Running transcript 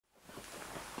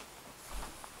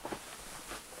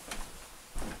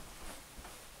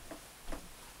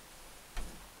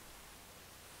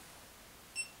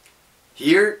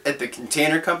Here at the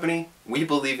Container Company, we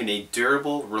believe in a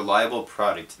durable, reliable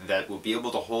product that will be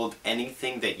able to hold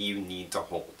anything that you need to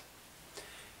hold.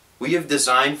 We have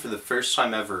designed for the first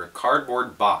time ever a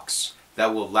cardboard box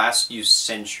that will last you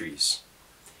centuries.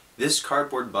 This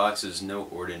cardboard box is no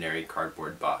ordinary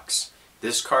cardboard box.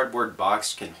 This cardboard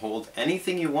box can hold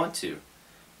anything you want to,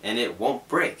 and it won't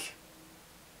break.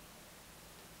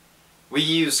 We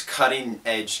use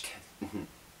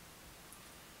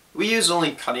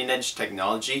only cutting-edge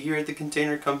technology here at the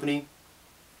Container Company.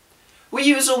 We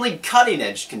use only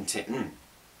cutting-edge technology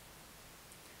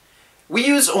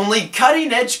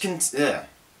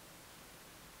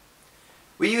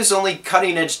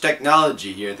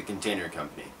here at the Container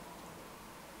Company.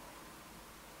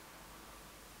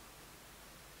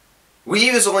 We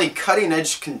use only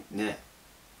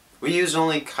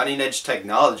cutting-edge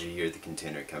technology here at the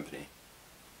Container Company.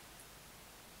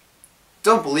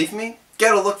 Don't believe me?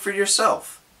 Get a look for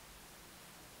yourself.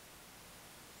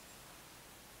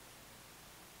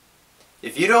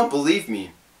 If you don't believe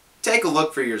me, take a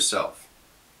look for yourself.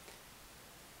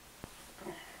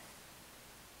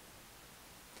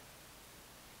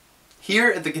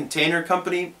 Here at the Container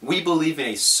Company, we believe in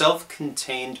a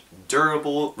self-contained,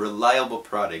 durable, reliable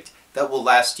product that will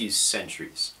last you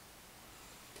centuries.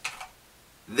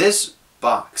 This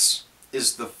box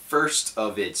is the first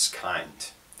of its kind.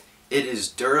 It is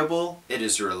durable, it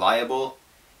is reliable,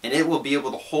 and it will be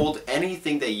able to hold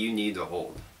anything that you need to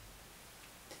hold.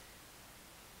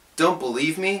 Don't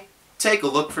believe me? Take a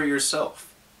look for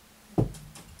yourself.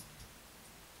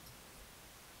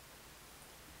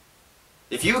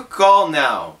 If you call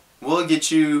now, we'll get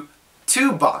you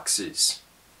 2 boxes.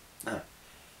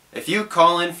 If you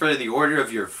call in for the order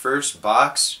of your first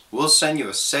box, we'll send you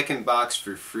a second box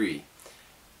for free.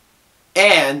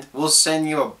 And we'll send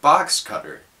you a box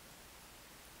cutter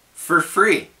for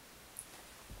free.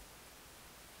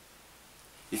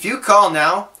 If you call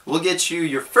now, we'll get you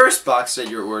your first box that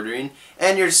you're ordering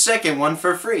and your second one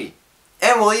for free.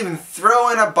 And we'll even throw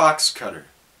in a box cutter.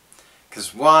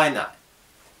 'Cause why not?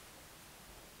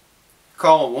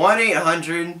 Call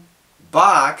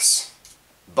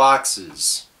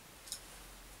 1-800-BOXES.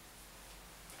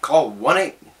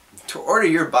 To order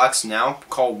your box now,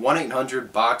 call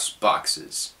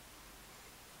 1-800-BOXES.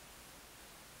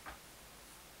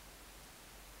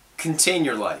 Contain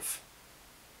your life.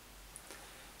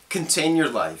 Contain your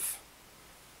life.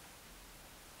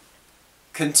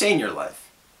 Contain your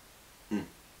life.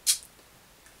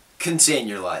 Contain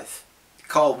your life.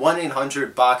 Call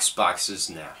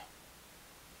 1-800-BOXES now.